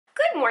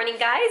Good morning,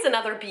 guys.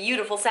 Another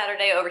beautiful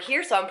Saturday over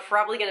here, so I'm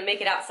probably gonna make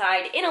it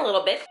outside in a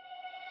little bit.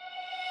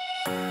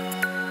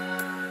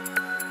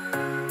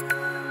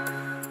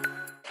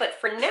 But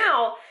for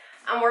now,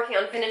 I'm working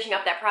on finishing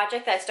up that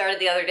project that I started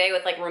the other day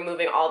with like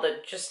removing all the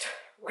just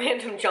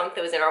random junk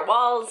that was in our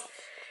walls.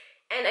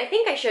 And I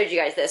think I showed you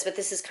guys this, but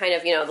this is kind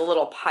of, you know, the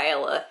little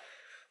pile of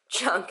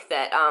junk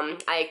that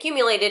I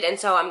accumulated, and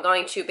so I'm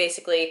going to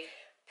basically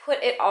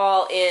put it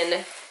all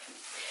in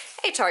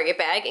a Target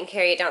bag and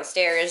carry it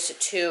downstairs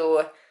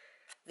to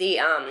the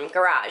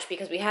garage,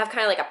 because we have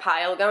kind of like a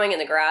pile going in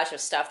the garage of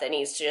stuff that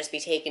needs to just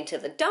be taken to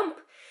the dump.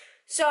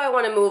 So I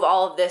want to move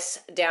all of this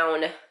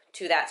down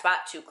to that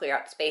spot to clear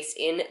out space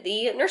in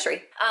the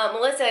nursery.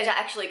 Melissa is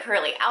actually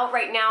currently out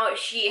right now.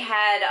 She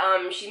had,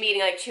 she's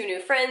meeting like 2 new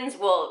friends.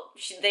 Well,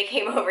 they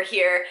came over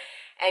here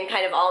and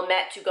kind of all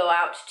met to go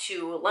out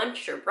to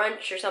lunch or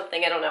brunch or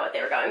something. I don't know what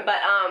they were going,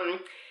 but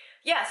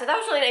yeah, so that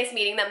was really nice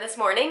meeting them this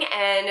morning,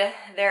 and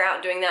they're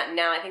out doing that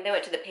now. I think they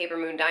went to the Paper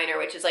Moon Diner,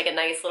 which is like a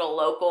nice little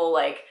local,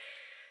 like,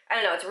 I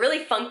don't know, it's a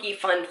really funky,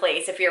 fun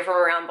place. If you're from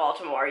around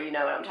Baltimore, you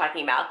know what I'm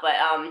talking about. But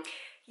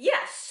yeah,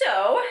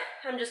 so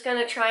I'm just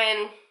gonna try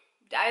and,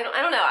 I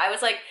don't know, I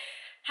was like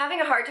having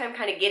a hard time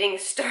kind of getting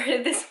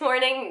started this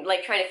morning,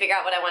 like trying to figure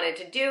out what I wanted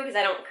to do, because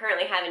I don't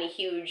currently have any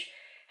huge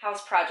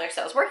house projects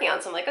I was working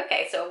on. So I'm like,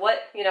 okay, so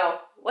what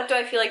do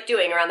I feel like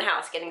doing around the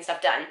house, getting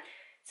stuff done?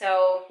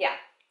 So yeah,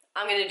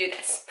 I'm gonna do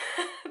this,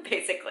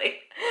 basically.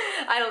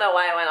 I don't know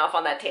why I went off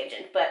on that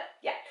tangent, but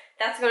yeah,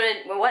 that's what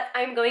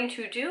I'm going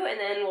to do, and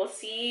then we'll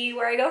see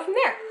where I go from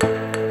there.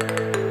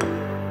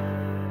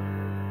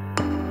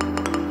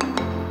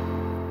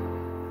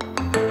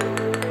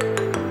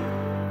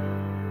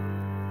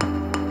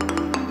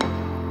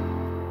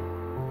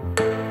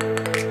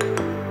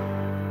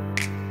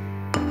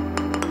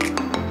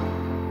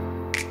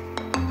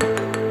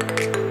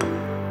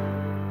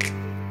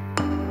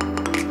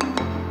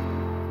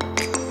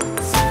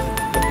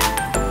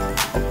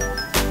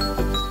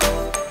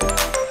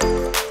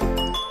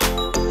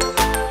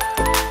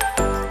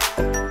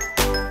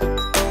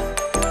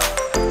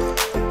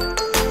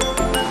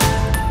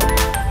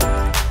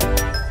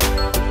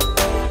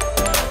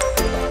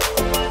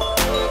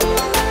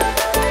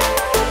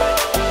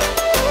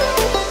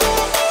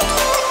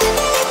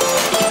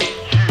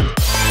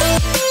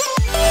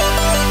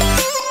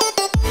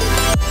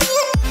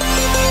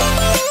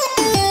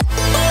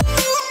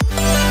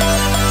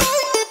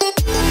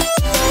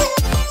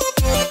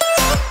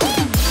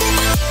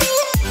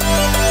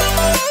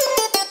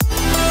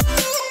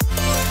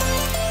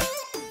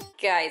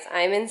 Guys,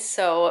 I'm in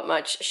so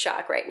much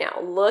shock right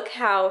now. Look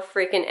how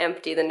freaking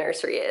empty the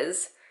nursery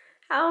is.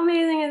 How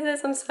amazing is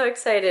this? I'm so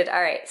excited.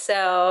 All right,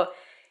 so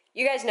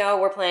you guys know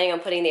we're planning on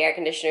putting the air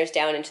conditioners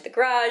down into the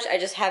garage. I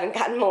just haven't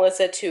gotten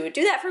Melissa to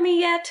do that for me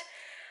yet.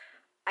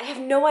 I have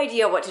no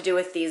idea what to do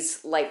with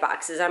these light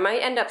boxes. I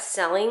might end up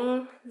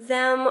selling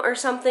them or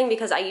something,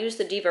 because I use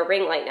the Diva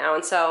ring light now,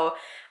 and so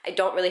I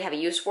don't really have a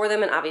use for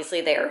them, and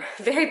obviously they're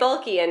very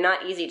bulky and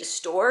not easy to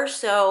store,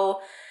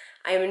 so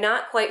I'm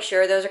not quite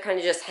sure. Those are kind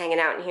of just hanging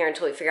out in here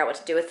until we figure out what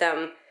to do with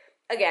them.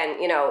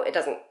 Again, you know,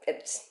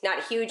 it's not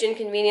a huge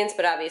inconvenience,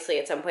 but obviously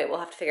at some point we'll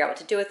have to figure out what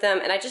to do with them,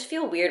 and I just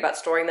feel weird about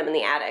storing them in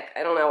the attic.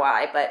 I don't know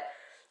why, but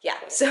yeah,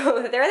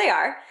 so there they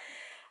are.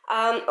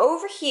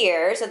 Over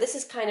here, so this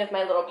is kind of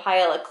my little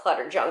pile of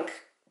clutter junk,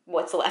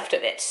 what's left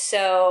of it.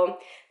 So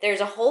there's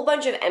a whole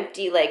bunch of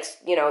empty, like,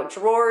 you know,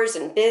 drawers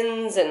and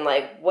bins and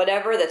like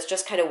whatever that's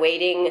just kind of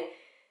waiting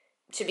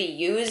to be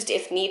used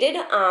if needed.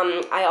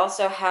 I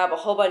also have a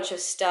whole bunch of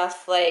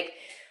stuff, like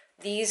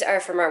these are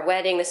from our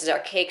wedding. This is our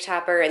cake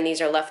topper, and these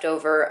are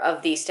leftover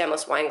of the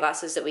stemless wine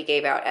glasses that we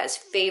gave out as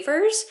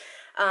favors.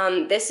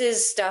 This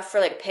is stuff for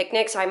like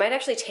picnics, so I might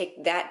actually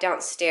take that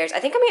downstairs. I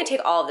think I'm gonna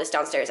take all of this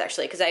downstairs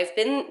actually, because I've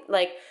been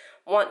like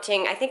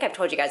wanting, I think I've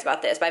told you guys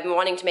about this, but I've been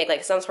wanting to make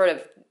like some sort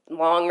of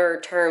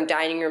longer term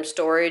dining room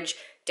storage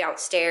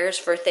downstairs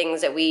for things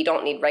that we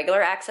don't need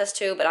regular access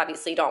to, but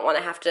obviously don't want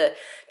to have to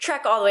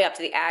trek all the way up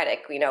to the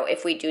attic, you know,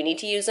 if we do need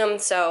to use them.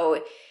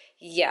 So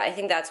yeah, I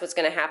think that's what's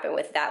going to happen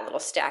with that little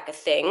stack of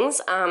things.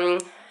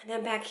 And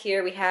then back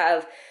here we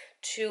have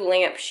 2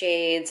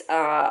 lampshades,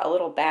 a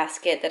little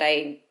basket that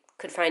I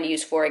could find a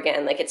use for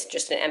again, like it's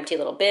just an empty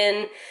little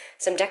bin,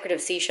 some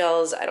decorative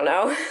seashells, I don't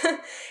know.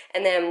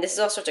 And then this is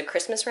all sorts of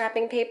Christmas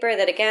wrapping paper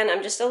that, again,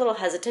 I'm just a little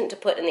hesitant to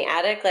put in the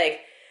attic. Like,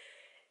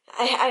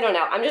 I don't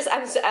know,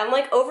 I'm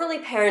like overly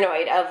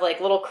paranoid of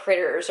like little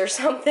critters or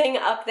something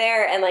up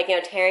there and like, you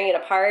know, tearing it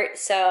apart.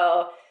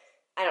 So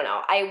I don't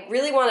know, I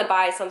really want to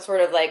buy some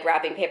sort of like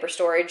wrapping paper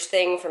storage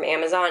thing from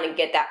Amazon and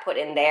get that put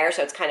in there,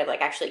 so it's kind of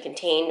like actually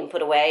contained and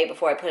put away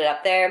before I put it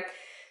up there.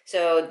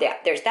 So yeah,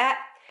 there's that.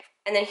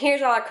 And then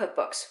here's all our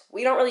cookbooks.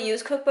 We don't really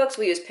use cookbooks,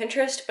 we use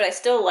Pinterest, but I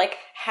still like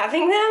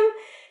having them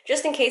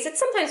just in case. It's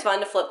sometimes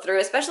fun to flip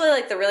through, especially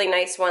like the really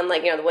nice one,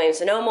 like, you know, the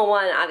Williams-Sonoma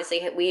one.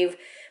 Obviously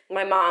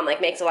my mom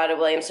like makes a lot of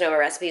Williams-Sonoma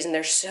recipes, and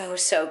they're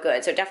so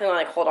good. So definitely want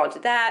to like hold on to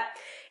that.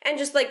 And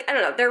just like, I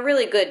don't know, they're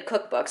really good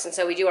cookbooks, and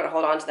so we do want to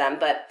hold on to them.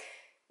 But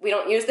we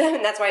don't use them,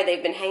 and that's why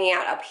they've been hanging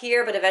out up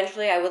here, but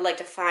eventually I would like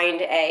to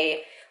find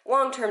a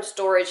long-term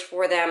storage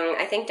for them,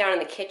 I think down in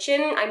the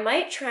kitchen. I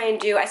might try and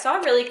do, I saw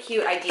a really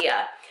cute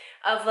idea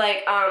of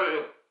like,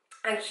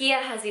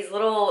 IKEA has these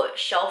little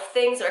shelf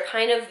things that are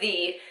kind of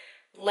the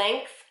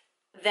length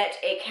that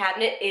a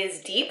cabinet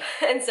is deep,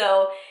 and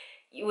so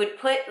you would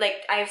put,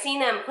 like, I've seen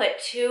them put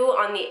 2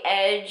 on the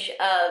edge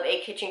of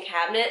a kitchen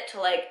cabinet to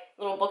like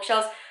little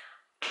bookshelves.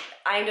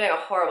 I'm doing a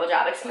horrible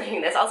job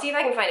explaining this. I'll see if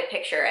I can find a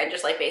picture and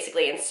just like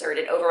basically insert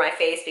it over my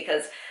face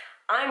because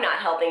I'm not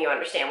helping you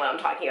understand what I'm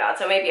talking about,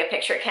 so maybe a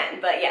picture can.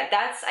 But yeah,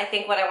 that's I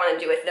think what I want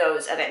to do with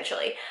those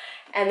eventually.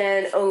 And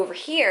then over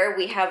here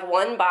we have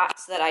one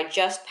box that I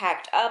just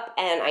packed up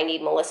and I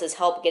need Melissa's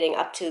help getting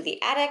up to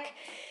the attic.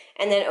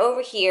 And then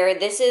over here,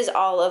 this is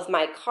all of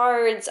my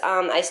cards.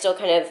 I still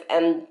kind of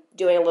am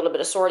doing a little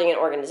bit of sorting and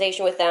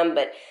organization with them,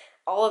 but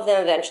all of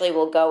them eventually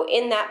will go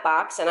in that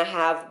box, and I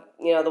have,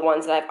 you know, the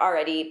ones that I've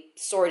already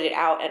sorted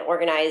out and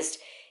organized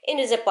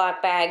into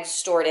Ziploc bags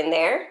stored in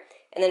there.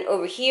 And then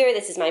over here,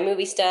 this is my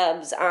movie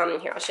stubs.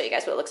 Here, I'll show you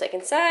guys what it looks like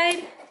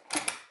inside.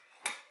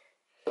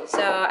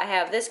 So I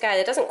have this guy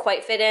that doesn't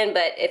quite fit in,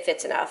 but it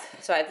fits enough.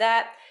 So I have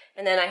that,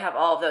 and then I have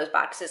all of those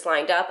boxes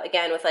lined up,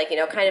 again, with like, you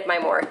know, kind of my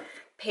more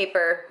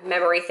paper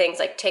memory things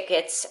like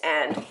tickets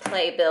and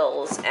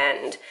playbills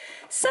and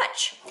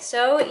such.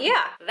 So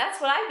yeah,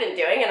 that's what I've been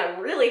doing, and I'm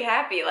really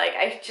happy. Like,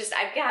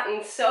 I've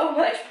gotten so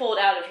much pulled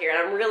out of here, and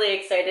I'm really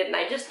excited, and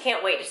I just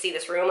can't wait to see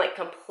this room like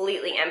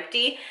completely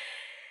empty.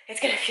 It's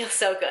gonna feel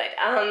so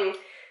good.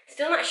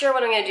 Still not sure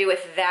what I'm gonna do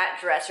with that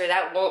dresser.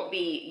 That won't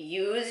be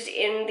used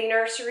in the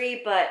nursery,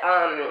 but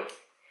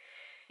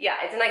yeah,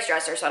 it's a nice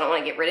dresser, so I don't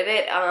want to get rid of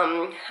it.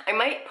 I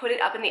might put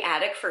it up in the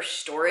attic for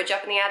storage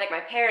up in the attic. My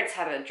parents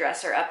have a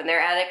dresser up in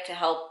their attic to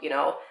help, you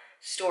know,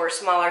 store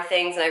smaller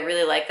things, and I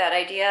really like that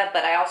idea.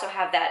 But I also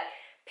have that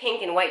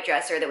pink and white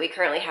dresser that we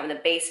currently have in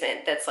the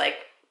basement that's like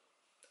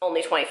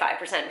only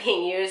 25%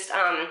 being used.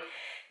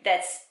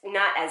 That's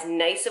not as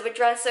nice of a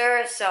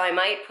dresser, so I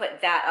might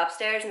put that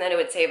upstairs, and then it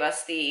would save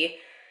us the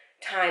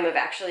time of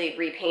actually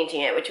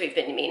repainting it, which we've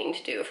been meaning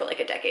to do for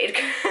like a decade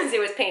because it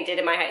was painted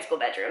in my high school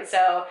bedroom.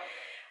 So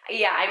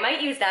yeah, I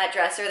might use that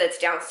dresser that's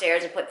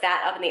downstairs and put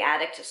that up in the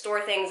attic to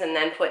store things, and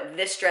then put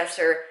this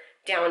dresser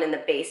down in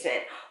the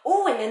basement.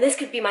 Oh, and then this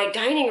could be my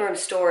dining room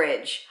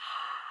storage.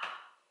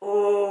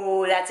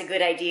 Oh, that's a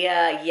good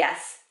idea.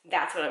 Yes,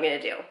 that's what I'm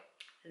gonna do.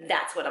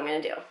 That's what I'm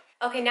gonna do.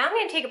 Okay, now I'm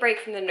gonna take a break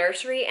from the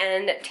nursery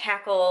and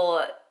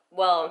tackle,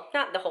 well,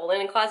 not the whole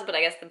linen closet, but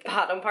I guess the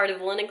bottom part of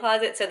the linen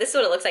closet. So this is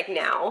what it looks like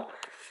now.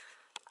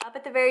 Up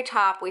at the very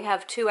top, we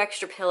have 2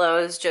 extra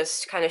pillows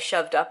just kind of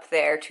shoved up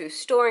there to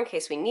store in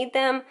case we need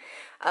them.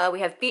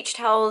 We have beach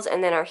towels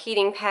and then our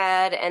heating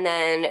pad, and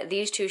then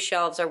these 2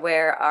 shelves are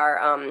where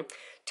our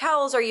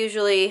towels are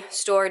usually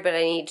stored, but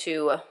I need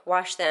to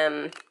wash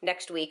them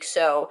next week,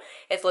 so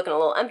it's looking a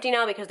little empty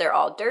now because they're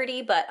all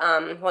dirty, but,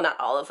 well, not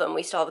all of them.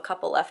 We still have a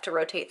couple left to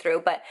rotate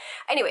through, but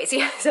anyways,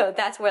 yeah, so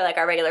that's where, like,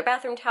 our regular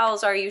bathroom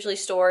towels are usually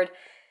stored.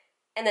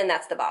 And then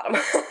that's the bottom.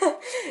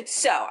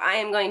 So I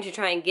am going to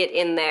try and get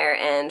in there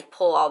and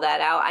pull all that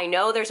out. I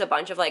know there's a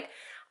bunch of like,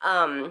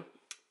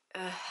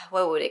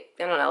 what would it,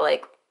 I don't know,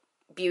 like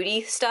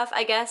beauty stuff,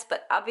 I guess,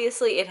 but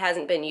obviously it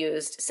hasn't been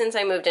used since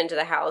I moved into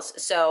the house,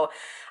 so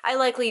I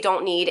likely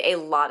don't need a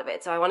lot of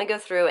it. So I want to go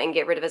through and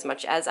get rid of as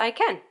much as I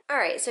can.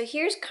 Alright, so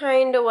here's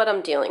kind of what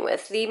I'm dealing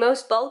with. The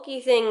most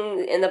bulky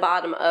thing in the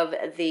bottom of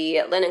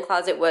the linen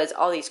closet was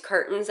all these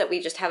curtains that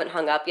we just haven't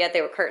hung up yet.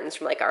 They were curtains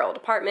from like our old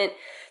apartment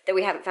that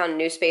we haven't found a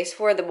new space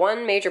for. The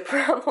one major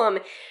problem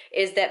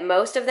is that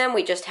most of them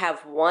we just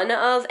have one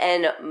of,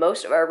 and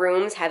most of our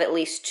rooms have at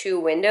least 2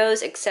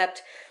 windows,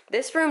 except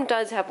this room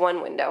does have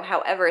 1 window.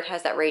 However, it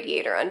has that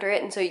radiator under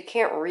it, and so you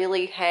can't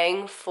really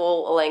hang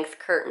full-length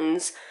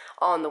curtains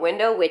on the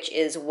window, which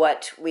is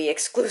what we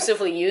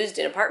exclusively used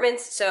in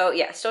apartments. So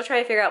yeah, still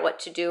trying to figure out what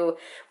to do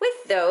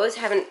with those.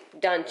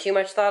 Haven't done too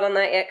much thought on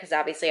that yet because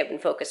obviously I've been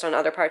focused on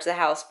other parts of the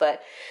house,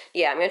 but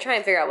yeah, I'm gonna try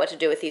and figure out what to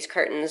do with these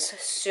curtains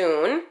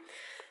soon.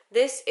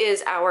 This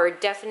is our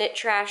definite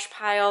trash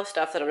pile,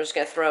 stuff that I'm just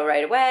gonna throw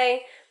right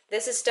away.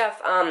 This is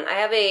stuff, I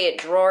have a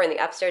drawer in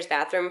the upstairs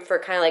bathroom for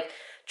kind of like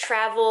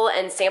travel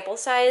and sample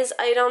size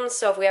items,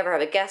 so if we ever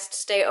have a guest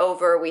stay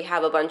over, we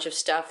have a bunch of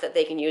stuff that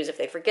they can use if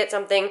they forget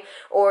something,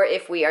 or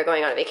if we are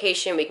going on a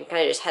vacation, we can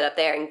kind of just head up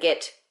there and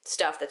get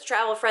stuff that's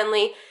travel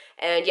friendly.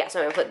 And yeah, so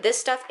I'm gonna put this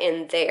stuff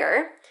in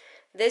there.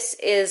 This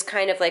is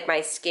kind of like my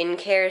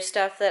skincare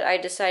stuff that I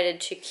decided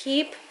to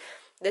keep.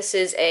 This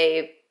is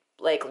a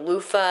like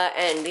loofah,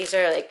 and these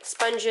are like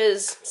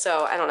sponges,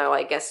 so I don't know,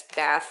 I guess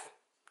bath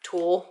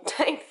tool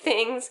type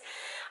things.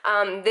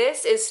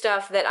 This is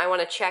stuff that I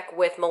want to check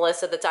with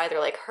Melissa that's either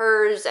like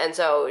hers, and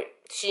so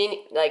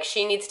she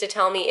needs to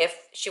tell me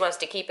if she wants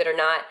to keep it or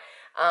not,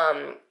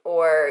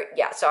 or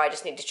yeah, so I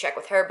just need to check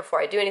with her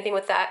before I do anything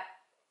with that.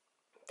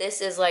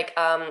 This is like,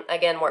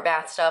 again, more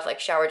bath stuff, like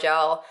shower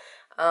gel.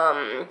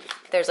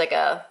 There's like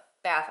a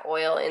bath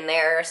oil in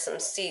there, some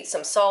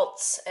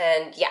salts,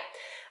 and yeah.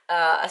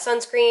 A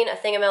sunscreen, a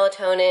thing of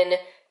melatonin,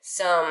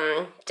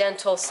 some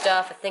dental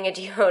stuff, a thing of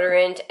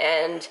deodorant,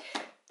 and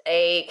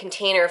a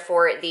container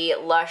for the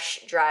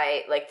Lush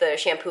dry, like the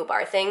shampoo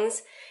bar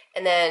things,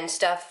 and then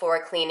stuff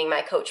for cleaning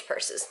my Coach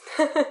purses.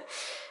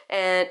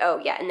 And oh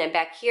yeah, and then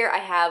back here I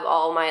have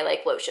all my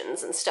like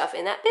lotions and stuff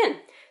in that bin.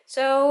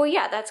 So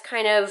yeah, that's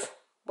kind of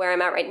where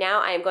I'm at right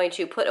now. I am going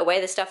to put away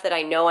the stuff that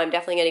I know I'm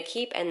definitely going to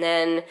keep, and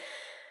then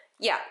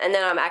yeah, and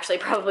then I'm actually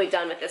probably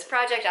done with this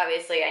project.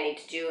 Obviously I need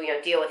to do,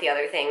 deal with the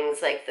other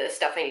things, like the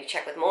stuff I need to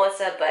check with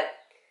Melissa, but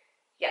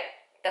yeah,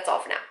 that's all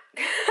for now.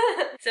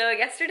 So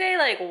yesterday,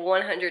 like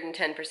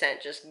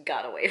 110% just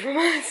got away from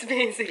us,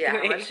 basically. Yeah,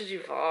 how much did you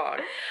vlog?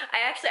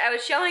 I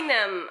was showing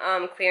them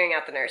clearing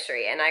out the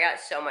nursery, and I got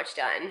so much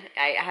done.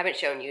 I haven't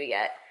shown you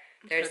yet.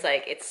 There's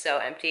like, it's so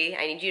empty.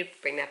 I need you to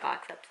bring that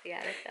box up to the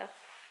attic, though.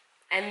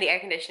 And the air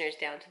conditioner's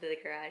down to the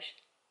garage.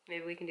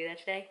 Maybe we can do that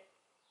today?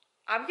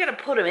 I'm gonna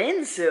put them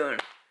in soon.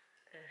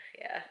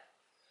 Yeah.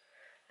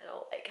 I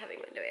don't like having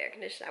window air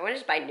conditioner. I want to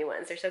just buy new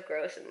ones. They're so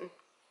gross and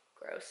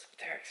gross.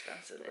 They're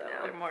expensive,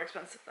 though. They're more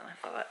expensive than I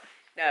thought.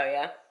 Oh,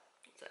 yeah?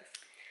 That sucks.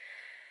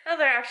 No,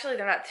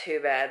 they're not too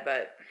bad,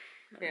 but...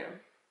 Yeah.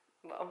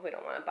 Well, we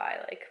don't want to buy,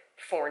 like,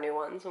 4 new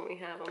ones when we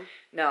have them.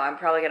 No, I'm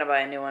probably gonna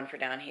buy a new one for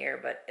down here,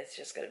 but it's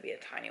just gonna be a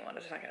tiny one.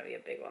 It's not gonna be a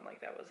big one like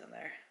that was in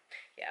there.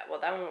 Yeah,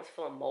 well, that one was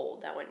full of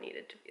mold. That one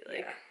needed to be,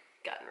 like,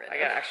 gotten rid of. I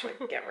gotta actually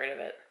get rid of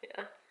it.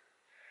 Yeah.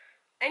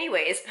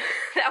 Anyways,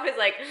 that was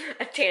like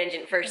a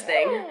tangent first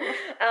thing.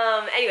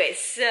 Anyways,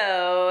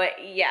 so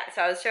yeah,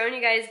 so I was showing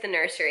you guys the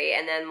nursery,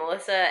 and then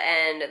Melissa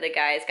and the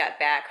guys got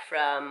back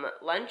from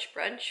brunch?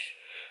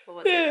 What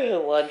was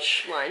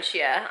it? Lunch,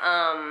 yeah.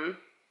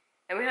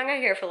 And we hung out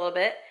here for a little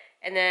bit,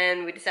 and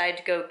then we decided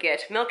to go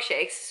get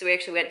milkshakes. So we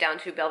actually went down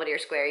to Belvedere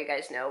Square. You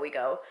guys know we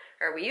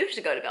used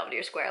to go to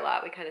Belvedere Square a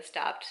lot. We kind of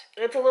stopped.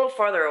 It's a little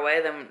farther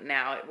away than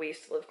now. We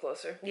used to live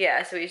closer.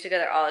 Yeah, so we used to go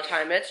there all the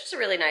time. But it's just a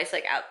really nice,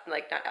 like,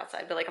 not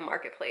outside, but like a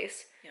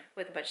marketplace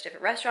with a bunch of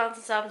different restaurants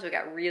and stuff. So we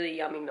got really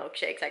yummy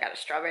milkshakes. I got a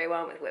strawberry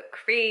one with whipped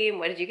cream.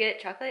 What did you get?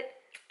 Chocolate?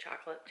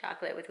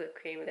 Chocolate with whipped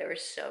cream. They were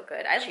so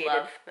good. I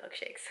love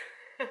milkshakes.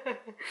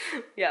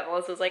 Yeah,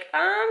 Melissa was like,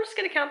 I'm just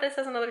going to count this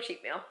as another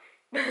cheat meal.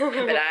 I've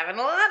been having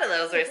a lot of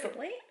those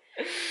recently.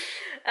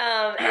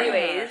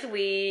 Anyways,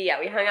 we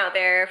hung out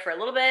there for a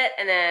little bit,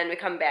 and then we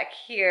come back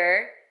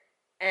here,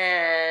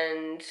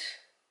 and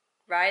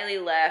Riley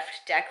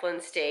left,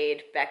 Declan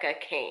stayed, Becca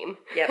came.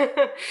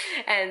 Yep.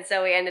 And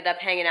so we ended up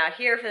hanging out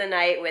here for the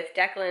night with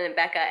Declan and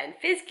Becca and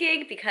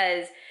Fizzgig,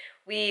 because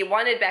we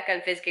wanted Becca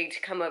and Fizzgig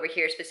to come over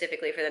here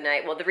specifically for the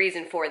night. Well, the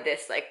reason for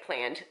this, like,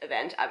 planned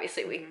event,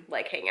 obviously we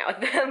like hang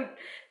out with them.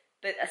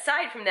 But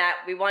aside from that,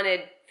 we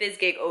wanted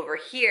Fizzgig over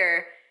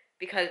here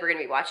because we're going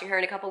to be watching her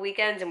in a couple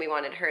weekends, and we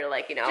wanted her to,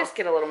 like, just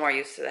get a little more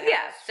used to the house.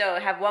 Yeah, so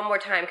have one more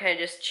time kind of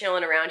just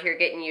chilling around here,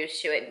 getting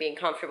used to it, and being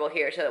comfortable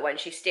here, so that when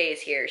she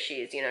stays here,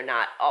 she's,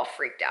 not all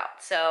freaked out.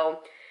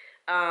 So,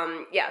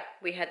 yeah,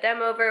 we had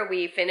them over.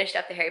 We finished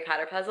up the Harry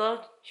Potter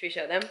puzzle. Should we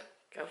show them?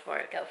 Go for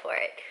it. Go for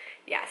it.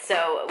 Yeah,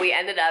 so we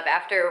ended up,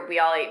 after we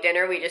all ate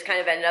dinner, we just kind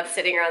of ended up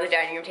sitting around the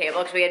dining room table,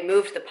 because we had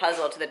moved the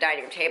puzzle to the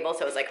dining room table,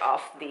 so it was, like,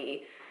 off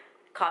the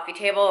coffee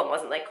table and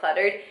wasn't, like,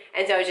 cluttered.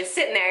 And so I was just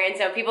sitting there, and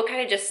so people kind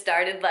of just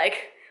started,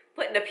 like,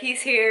 putting a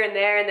piece here and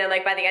there, and then,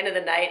 like, by the end of the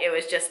night, it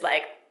was just,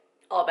 like,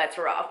 all bets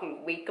were off,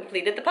 and we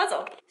completed the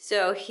puzzle.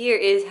 So here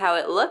is how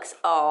it looks,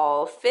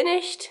 all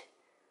finished.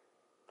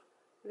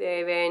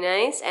 Very, very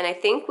nice. And I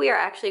think we are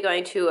actually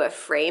going to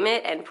frame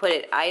it and put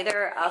it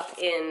either up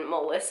in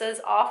Melissa's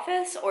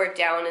office or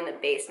down in the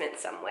basement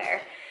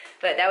somewhere.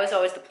 But that was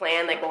always the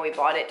plan, like, when we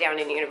bought it down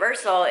in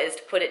Universal, is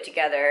to put it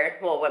together,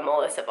 well, when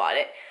Melissa bought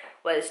it,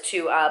 was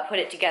to put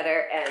it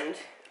together and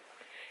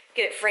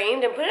get it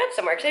framed and put it up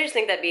somewhere, because I just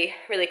think that'd be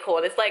really cool.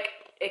 And it's like,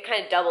 it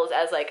kind of doubles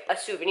as, like, a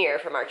souvenir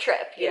from our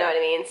trip, you know what I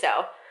mean?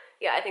 So,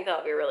 yeah, I think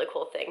that'll be a really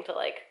cool thing to,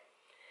 like,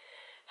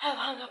 have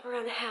hung up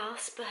around the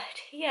house. But,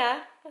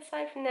 yeah,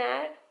 aside from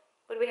that,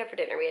 what did we have for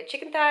dinner? We had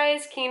chicken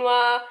thighs,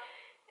 quinoa,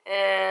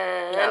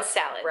 and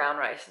salad. Brown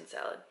rice and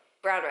salad.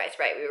 Brown rice,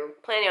 right. We were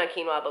planning on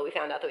quinoa, but we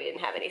found out that we didn't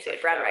have any, so we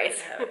had brown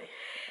rice.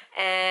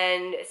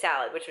 And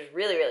salad, which was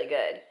really, really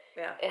good.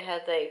 Yeah. It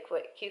had, like,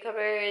 what,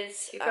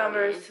 cucumbers,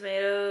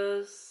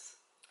 tomatoes,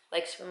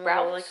 like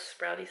sprouts, like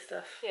sprouty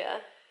stuff. Yeah,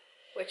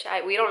 which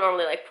we don't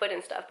normally, like, put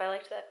in stuff, but I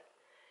liked that.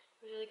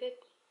 It was really good.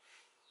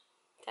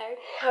 Tired?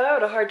 I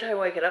had a hard time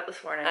waking up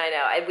this morning. I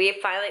know.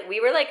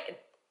 We were, like,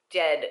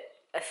 dead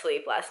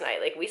asleep last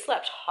night. Like, we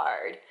slept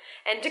hard.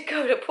 And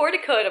poor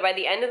Dakota, by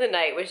the end of the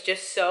night, was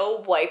just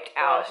so wiped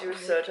out. She was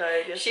so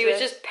tired yesterday. She was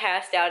just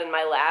passed out in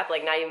my lap,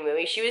 like, not even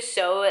moving. She was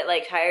so,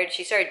 like, tired,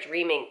 she started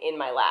dreaming in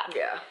my lap.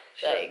 Yeah.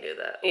 She doesn't do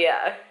that.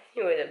 Yeah.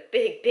 It was a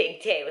big,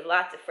 big day with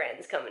lots of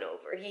friends coming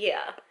over.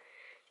 Yeah.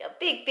 A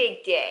big,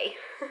 big day.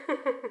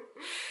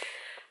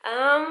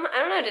 I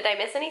don't know. Did I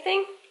miss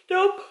anything?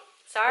 Nope.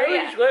 Sorry. We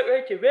just went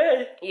right to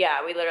bed.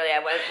 Yeah, we literally,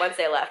 once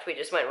they left, we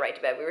just went right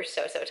to bed. We were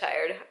so, so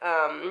tired.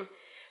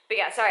 But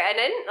yeah, sorry. I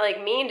didn't,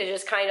 like, mean to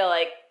just kind of,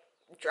 like,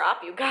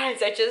 drop you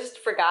guys. I just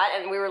forgot,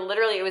 and we were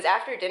literally, it was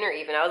after dinner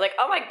even. I was like,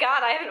 oh my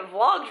god, I haven't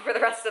vlogged for the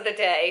rest of the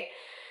day.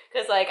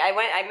 Because, like,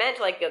 I meant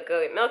to, like, go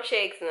get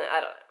milkshakes, and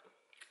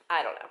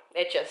I don't know.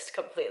 It just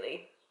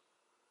completely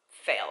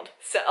failed.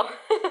 So,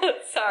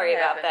 sorry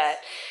about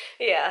that.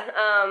 Yeah.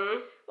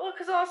 Well,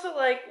 because also,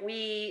 like,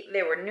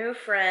 they were new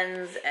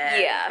friends,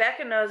 and Yeah.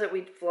 Becca knows that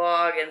we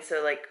vlog, and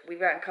so, like, we've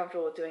gotten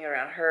comfortable with doing it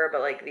around her,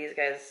 but, like, these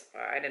guys,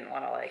 I didn't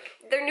want to, like...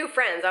 They're new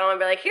friends. I don't want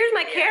to be like, here's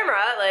my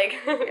camera, like,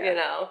 you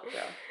know.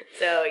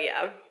 So,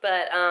 yeah.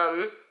 But,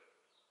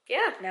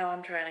 yeah. Now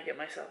I'm trying to get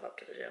myself up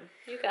to the gym.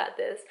 You got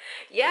this.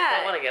 Yeah. I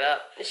don't want to get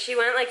up. She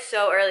went, like,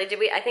 so early.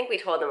 I think we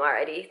told them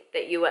already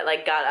that you,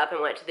 like, got up and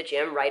went to the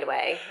gym right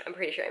away. I'm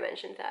pretty sure I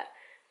mentioned that.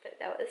 But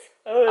that was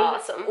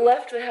awesome.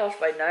 Left the house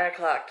by 9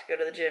 o'clock to go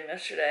to the gym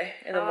yesterday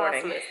in the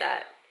morning. How awesome is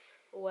that?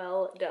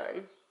 Well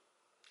done.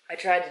 I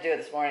tried to do it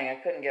this morning. I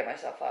couldn't get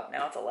myself up.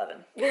 Now it's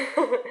 11.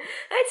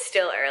 That's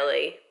still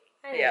early.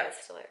 I think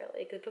that's still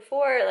early. Because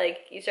before, like,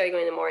 you started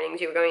going in the mornings,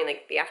 you were going in,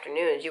 like, the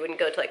afternoons. You wouldn't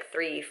go to, like,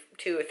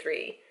 2 or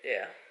 3.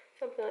 Yeah.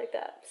 Something like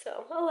that.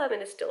 So,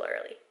 11 is still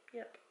early.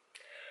 Yep.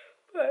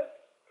 But...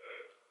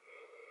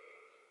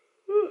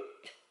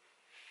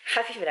 I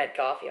haven't even had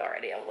coffee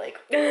already. I'm like...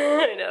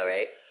 I know,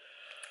 right?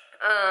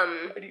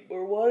 I need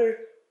more water.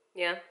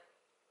 Yeah.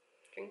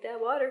 Drink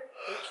that water.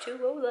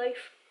 H2O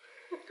life.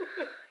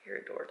 You're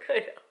a dork.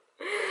 I know.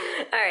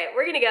 Alright,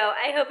 we're gonna go.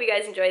 I hope you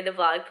guys enjoyed the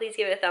vlog. Please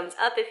give it a thumbs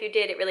up if you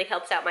did. It really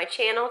helps out my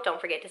channel. Don't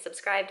forget to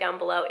subscribe down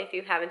below if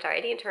you haven't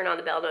already, and turn on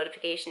the bell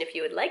notification if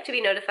you would like to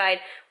be notified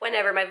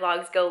whenever my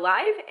vlogs go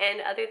live.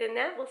 And other than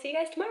that, we'll see you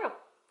guys tomorrow.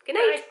 Good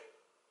night. Bye.